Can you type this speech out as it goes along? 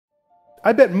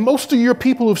I bet most of your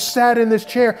people who've sat in this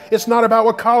chair, it's not about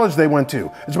what college they went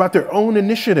to. It's about their own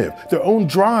initiative, their own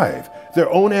drive, their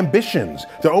own ambitions,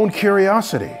 their own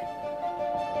curiosity.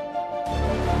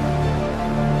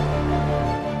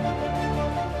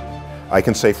 I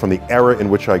can say from the era in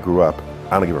which I grew up,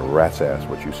 I don't give a rat's ass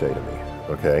what you say to me,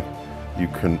 okay? You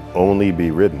can only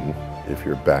be ridden if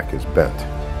your back is bent.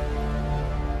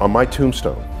 On my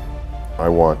tombstone, I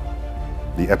want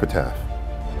the epitaph,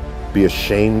 be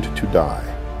ashamed to die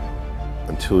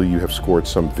until you have scored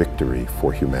some victory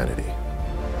for humanity.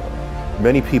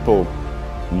 Many people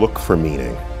look for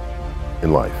meaning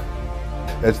in life,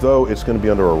 as though it's going to be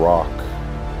under a rock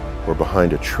or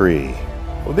behind a tree.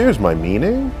 Well, there's my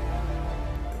meaning.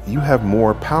 You have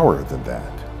more power than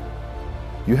that.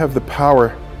 You have the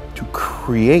power to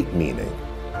create meaning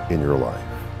in your life,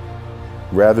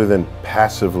 rather than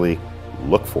passively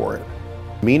look for it.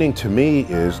 Meaning to me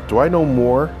is, do I know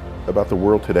more about the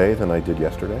world today than I did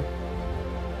yesterday?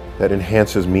 That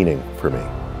enhances meaning for me.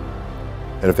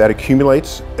 And if that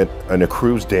accumulates and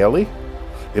accrues daily,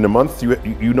 in a month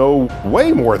you know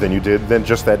way more than you did than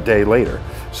just that day later,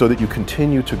 so that you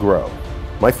continue to grow.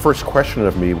 My first question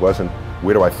of me wasn't,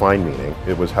 where do I find meaning?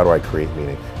 It was, how do I create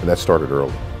meaning? And that started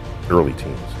early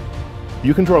teens.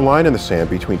 You can draw a line in the sand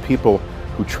between people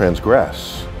who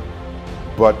transgress,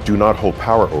 but do not hold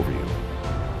power over you.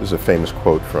 This is a famous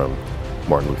quote from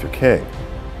Martin Luther King.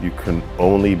 You can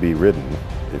only be ridden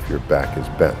if your back is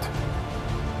bent.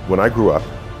 When I grew up,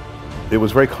 it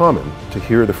was very common to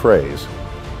hear the phrase,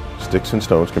 sticks and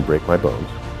stones can break my bones,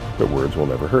 but words will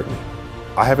never hurt me.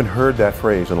 I haven't heard that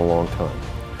phrase in a long time.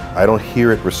 I don't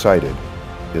hear it recited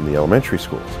in the elementary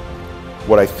schools.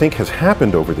 What I think has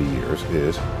happened over the years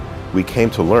is we came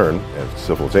to learn as a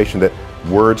civilization that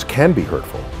words can be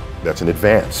hurtful. That's an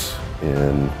advance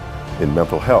in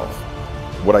mental health.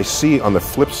 What I see on the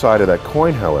flip side of that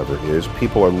coin, however, is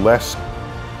people are less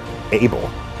able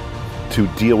to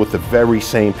deal with the very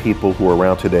same people who are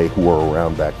around today who were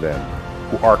around back then,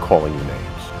 who are calling you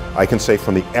names. I can say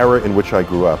from the era in which I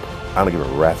grew up, I don't give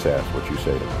a rat's ass what you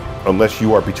say to me. Unless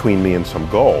you are between me and some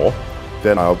goal,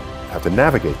 then I'll have to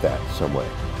navigate that some way.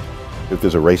 If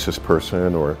there's a racist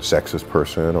person or sexist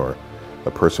person or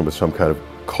a person with some kind of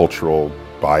cultural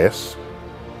bias,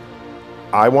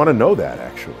 I want to know that,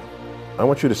 actually. I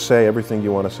want you to say everything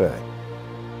you want to say.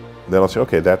 Then I'll say,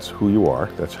 okay, that's who you are,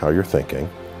 that's how you're thinking.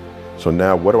 So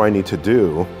now what do I need to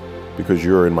do because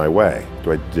you're in my way?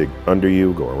 Do I dig under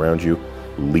you, go around you,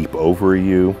 leap over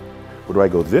you? Or do I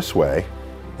go this way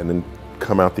and then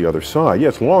come out the other side? Yeah,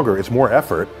 it's longer, it's more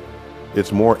effort,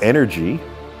 it's more energy,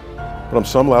 but on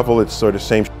some level it's sort of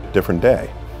same different day.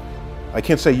 I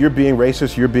can't say you're being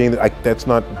racist, you're being, that's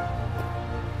not,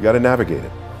 you got to navigate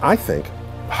it. I think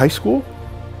high school,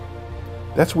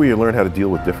 that's where you learn how to deal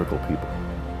with difficult people.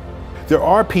 There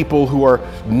are people who are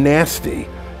nasty.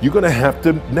 You're going to have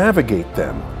to navigate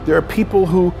them. There are people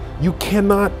who you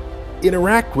cannot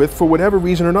interact with for whatever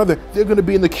reason or another. They're going to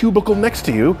be in the cubicle next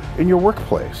to you in your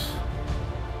workplace.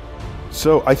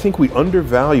 So I think we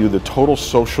undervalue the total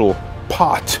social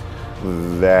pot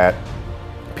that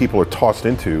people are tossed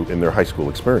into in their high school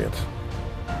experience.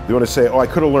 They want to say, oh, I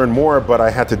could have learned more, but I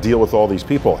had to deal with all these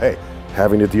people. Hey,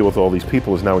 having to deal with all these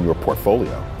people is now in your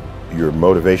portfolio. Your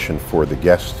motivation for the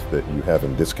guests that you have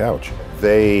in this couch,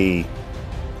 they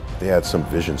had some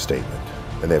vision statement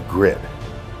and they have grit.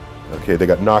 Okay, they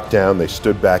got knocked down, they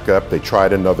stood back up, they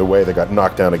tried another way, they got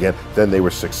knocked down again, then they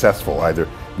were successful, either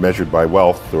measured by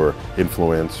wealth or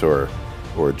influence or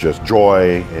just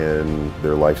joy in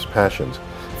their life's passions.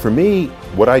 For me,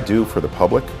 what I do for the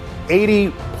public,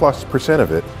 80+%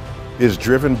 of it is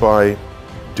driven by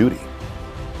duty,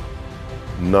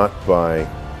 not by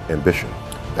ambition.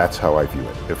 That's how I view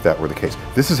it, if that were the case.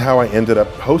 This is how I ended up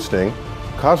hosting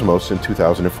Cosmos in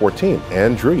 2014.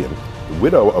 Anne Druyan, the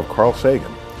widow of Carl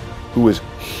Sagan, who is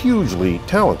hugely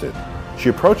talented, she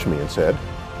approached me and said,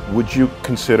 would you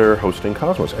consider hosting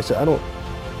Cosmos? I said,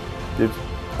 there's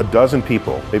a dozen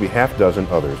people, maybe half dozen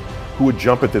others, who would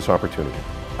jump at this opportunity.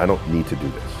 I don't need to do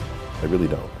this. I really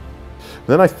don't.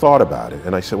 Then I thought about it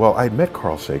and I said, well, I had met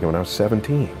Carl Sagan when I was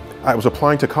 17. I was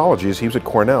applying to colleges, he was at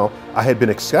Cornell. I had been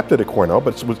accepted at Cornell,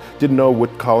 but didn't know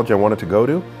what college I wanted to go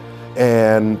to.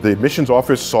 And the admissions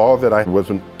office saw that I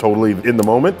wasn't totally in the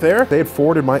moment there. They had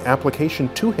forwarded my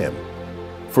application to him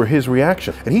for his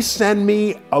reaction. And he sent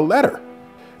me a letter.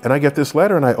 And I get this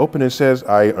letter and I open it and it says,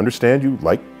 I understand you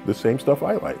like the same stuff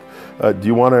I like. Do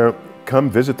you want to come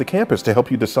visit the campus to help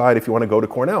you decide if you want to go to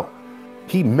Cornell?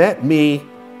 He met me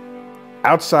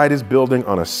outside his building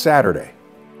on a Saturday.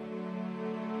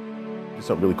 Did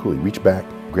something really cool. He reached back,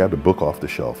 grabbed a book off the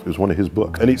shelf. It was one of his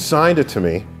books. And he signed it to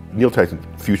me Neil Tyson,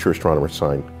 future astronomer,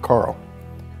 signed Carl.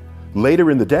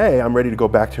 Later in the day, I'm ready to go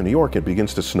back to New York. It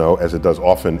begins to snow, as it does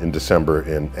often in December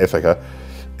in Ithaca.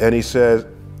 And he says,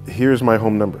 here's my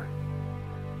home number.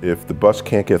 If the bus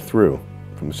can't get through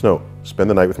from the snow, spend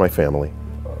the night with my family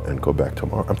and go back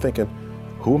tomorrow. I'm thinking,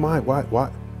 who am I? Why?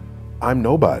 I'm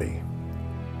nobody.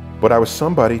 But I was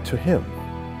somebody to him.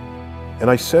 And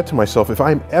I said to myself, if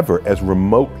I'm ever as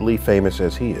remotely famous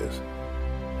as he is,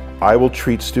 I will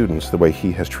treat students the way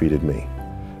he has treated me.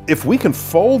 If we can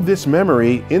fold this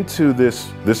memory into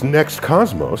this next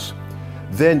cosmos,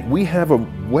 then we have a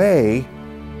way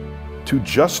to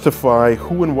justify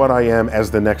who and what I am as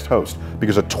the next host,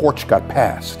 because a torch got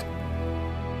passed.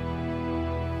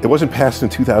 It wasn't passed in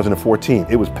 2014,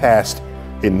 it was passed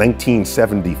in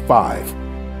 1975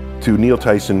 to Neil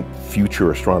Tyson,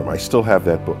 future astronomer. I still have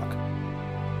that book.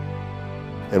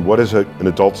 And what is an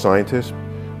adult scientist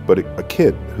but a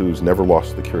kid who's never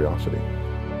lost the curiosity?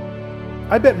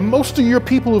 I bet most of your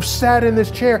people who've sat in this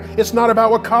chair, it's not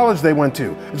about what college they went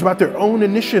to. It's about their own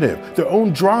initiative, their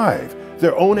own drive,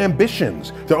 their own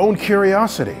ambitions, their own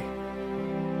curiosity.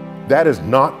 That is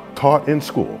not taught in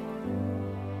school,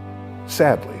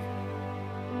 sadly.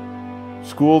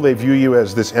 School, they view you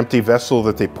as this empty vessel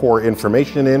that they pour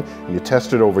information in, and you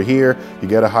test it over here, you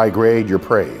get a high grade, you're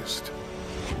praised.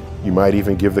 You might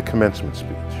even give the commencement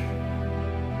speech.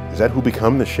 Is that who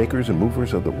become the shakers and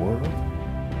movers of the world?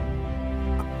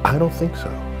 I don't think so.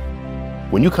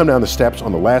 When you come down the steps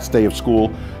on the last day of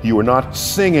school, you are not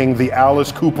singing the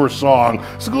Alice Cooper song,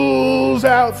 "School's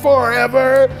out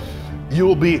forever."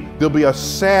 There'll be a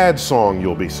sad song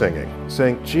you'll be singing,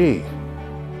 saying, gee,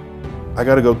 I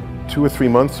gotta go 2 or 3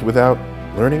 months without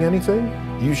learning anything?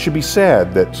 You should be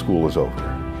sad that school is over,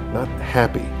 not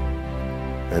happy.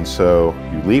 And so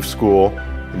you leave school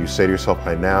and you say to yourself,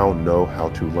 I now know how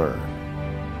to learn.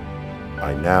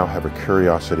 I now have a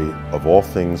curiosity of all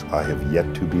things I have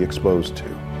yet to be exposed to,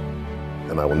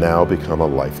 and I will now become a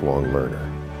lifelong learner.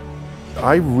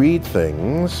 I read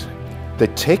things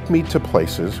that take me to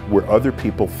places where other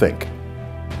people think.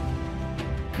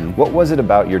 What was it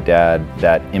about your dad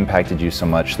that impacted you so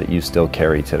much that you still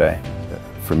carry today?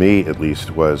 For me, at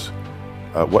least, was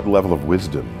what level of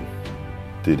wisdom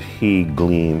did he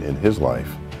glean in his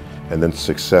life and then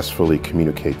successfully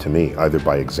communicate to me, either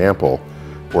by example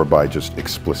or by just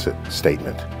explicit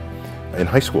statement. In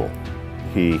high school,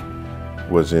 he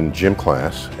was in gym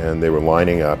class and they were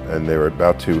lining up and they were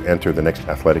about to enter the next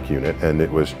athletic unit, and it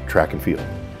was track and field.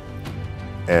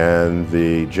 And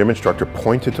the gym instructor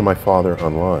pointed to my father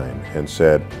online and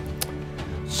said,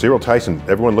 Cyril Tyson,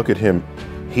 everyone look at him.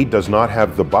 He does not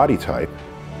have the body type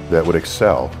that would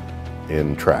excel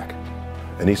in track.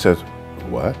 And he says,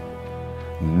 what?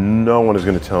 No one is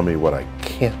going to tell me what I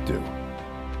can't do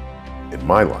in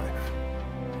my life.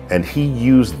 And he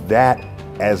used that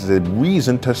as a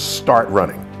reason to start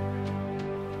running.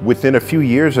 Within a few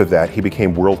years of that, he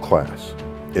became world class.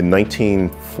 In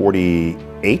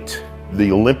 1948,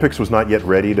 the Olympics was not yet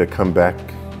ready to come back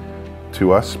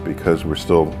to us because we're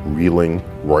still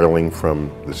roiling from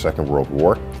the Second World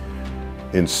War.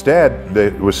 Instead,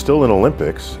 there was still an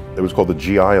Olympics. It was called the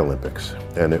GI Olympics,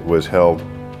 and it was held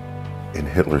in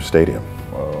Hitler's stadium.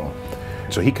 Whoa.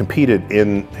 So he competed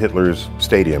in Hitler's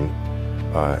stadium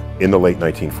in the late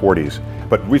 1940s.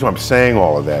 But the reason I'm saying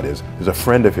all of that is, there's a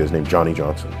friend of his named Johnny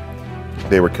Johnson.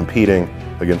 They were competing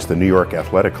against the New York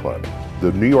Athletic Club.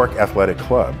 The New York Athletic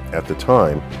Club, at the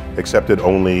time, accepted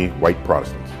only white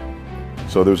Protestants.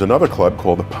 So there was another club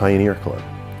called the Pioneer Club,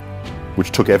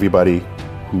 which took everybody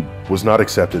who was not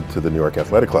accepted to the New York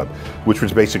Athletic Club, which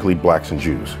was basically blacks and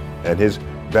Jews. And his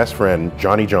best friend,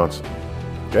 Johnny Johnson,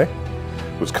 okay,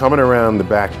 was coming around the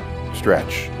back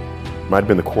stretch, might have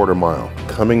been the quarter mile,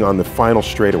 coming on the final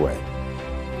straightaway.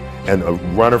 And a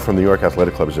runner from the New York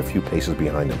Athletic Club is a few paces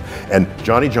behind him. And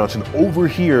Johnny Johnson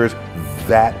overhears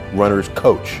that runner's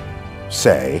coach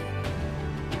say,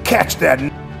 catch that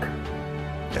n***.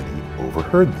 And he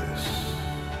overheard this.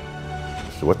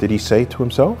 So what did he say to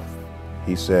himself?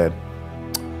 He said,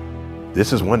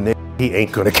 this is one n*** he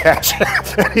ain't gonna catch.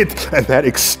 And that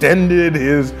extended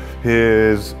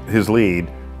his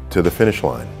lead to the finish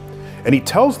line. And he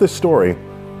tells this story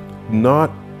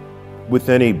not with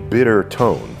any bitter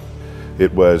tone.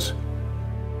 It was,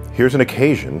 here's an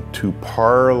occasion to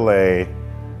parlay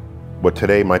what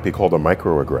today might be called a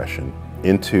microaggression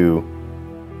into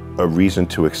a reason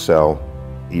to excel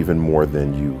even more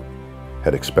than you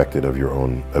had expected of your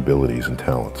own abilities and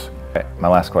talents. Okay, my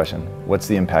last question. What's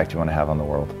the impact you want to have on the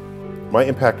world? My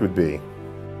impact would be,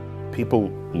 people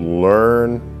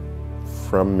learn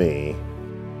from me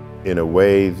in a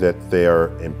way that they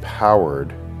are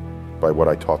empowered by what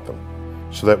I taught them.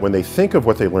 so that when they think of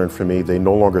what they learned from me, they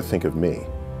no longer think of me.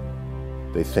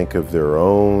 They think of their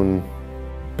own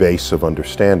base of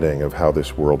understanding of how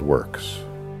this world works.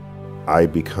 I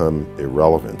become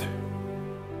irrelevant.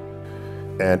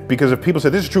 And because if people say,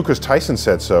 this is true because Tyson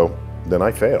said so, then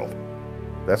I failed.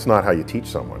 That's not how you teach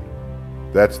someone.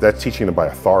 That's teaching them by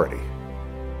authority.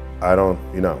 I don't,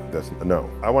 no.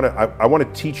 I want to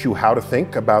teach you how to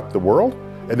think about the world,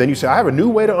 and then you say, I have a new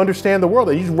way to understand the world,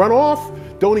 and you just run off.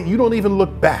 You don't even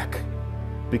look back,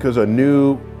 because a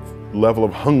new level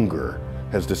of hunger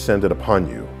has descended upon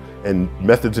you, and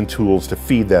methods and tools to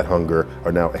feed that hunger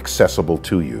are now accessible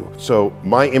to you. So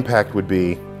my impact would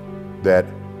be that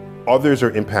others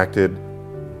are impacted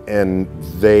and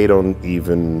they don't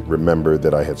even remember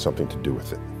that I had something to do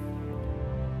with it.